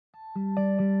Have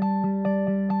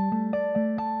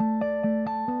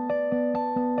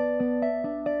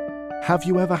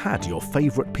you ever had your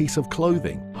favorite piece of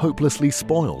clothing hopelessly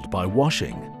spoiled by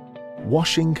washing?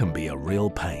 Washing can be a real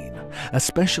pain,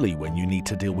 especially when you need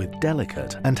to deal with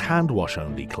delicate and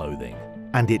hand-wash-only clothing.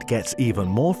 And it gets even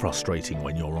more frustrating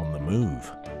when you're on the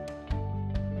move.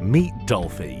 Meet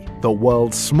Dolphy, the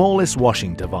world's smallest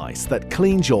washing device that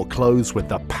cleans your clothes with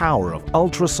the power of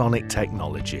ultrasonic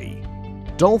technology.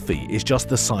 Dolphy is just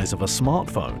the size of a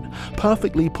smartphone,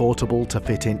 perfectly portable to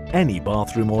fit in any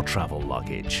bathroom or travel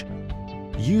luggage.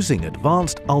 Using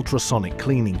advanced ultrasonic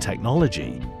cleaning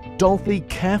technology, Dolphy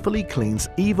carefully cleans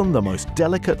even the most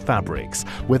delicate fabrics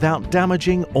without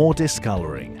damaging or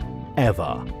discoloring,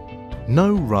 ever.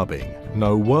 No rubbing,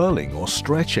 no whirling or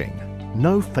stretching,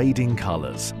 no fading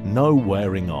colors, no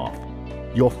wearing off.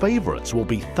 Your favorites will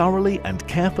be thoroughly and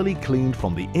carefully cleaned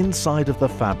from the inside of the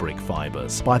fabric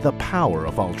fibers by the power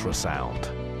of ultrasound.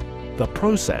 The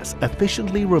process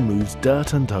efficiently removes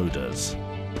dirt and odors.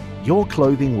 Your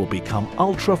clothing will become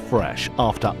ultra-fresh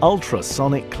after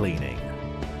ultrasonic cleaning.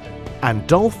 And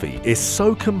Dolphy is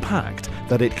so compact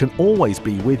that it can always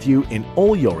be with you in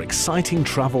all your exciting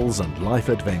travels and life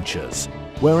adventures.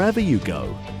 Wherever you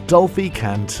go, Dolphy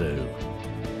can too.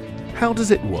 How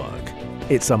does it work?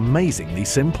 It's amazingly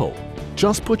simple.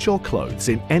 Just put your clothes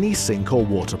in any sink or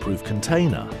waterproof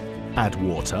container. Add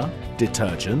water,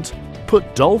 detergent,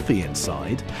 put Dolphy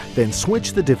inside, then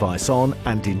switch the device on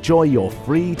and enjoy your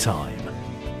free time.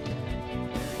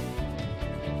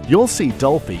 You'll see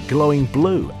Dolphy glowing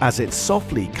blue as it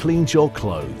softly cleans your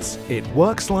clothes. It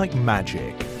works like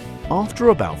magic. After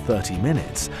about 30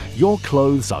 minutes, your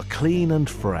clothes are clean and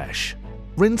fresh.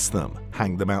 Rinse them,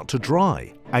 hang them out to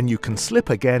dry, and you can slip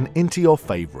again into your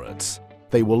favorites.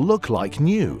 They will look like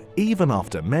new even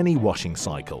after many washing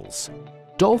cycles.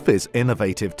 Dolphy's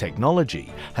innovative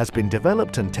technology has been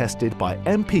developed and tested by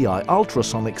MPI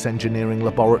Ultrasonics Engineering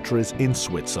Laboratories in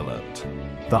Switzerland.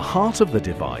 The heart of the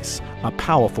device, a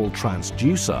powerful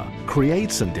transducer,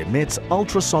 creates and emits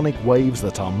ultrasonic waves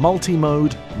that are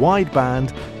multi-mode,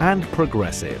 wideband, and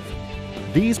progressive.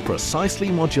 These precisely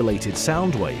modulated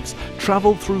sound waves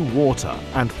travel through water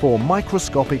and form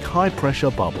microscopic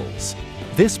high-pressure bubbles.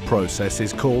 This process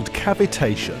is called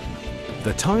cavitation.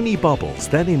 The tiny bubbles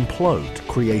then implode,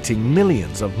 creating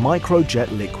millions of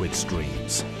microjet liquid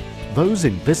streams. Those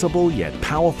invisible yet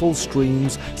powerful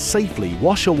streams safely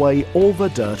wash away all the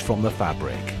dirt from the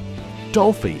fabric.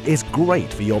 Dolphy is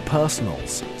great for your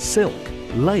personals, silk,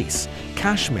 lace,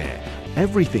 cashmere,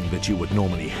 everything that you would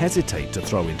normally hesitate to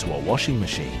throw into a washing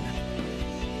machine.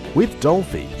 With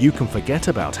Dolphy, you can forget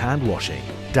about hand washing,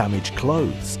 damaged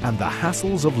clothes, and the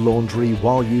hassles of laundry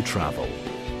while you travel.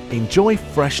 Enjoy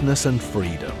freshness and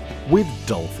freedom with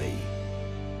Dolphy.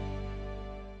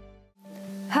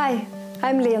 Hi,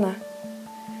 I'm Lena.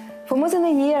 For more than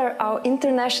a year, our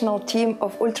international team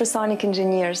of ultrasonic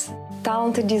engineers,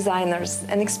 talented designers,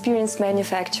 and experienced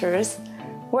manufacturers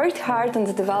worked hard on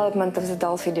the development of the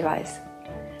Dolphy device.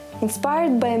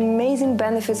 Inspired by amazing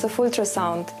benefits of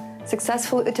ultrasound,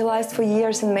 successfully utilized for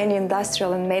years in many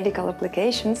industrial and medical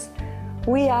applications,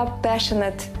 we are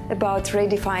passionate about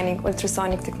redefining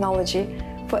ultrasonic technology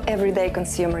for everyday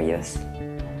consumer use.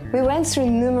 We went through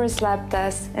numerous lab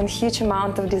tests and huge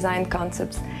amount of design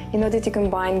concepts in order to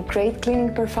combine great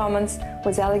cleaning performance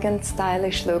with elegant,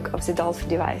 stylish look of the Dolphy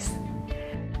device.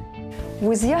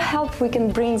 With your help, we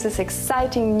can bring this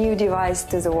exciting new device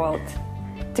to the world.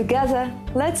 Together,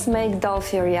 let's make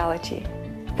Dolphy a reality.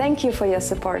 Thank you for your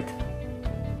support.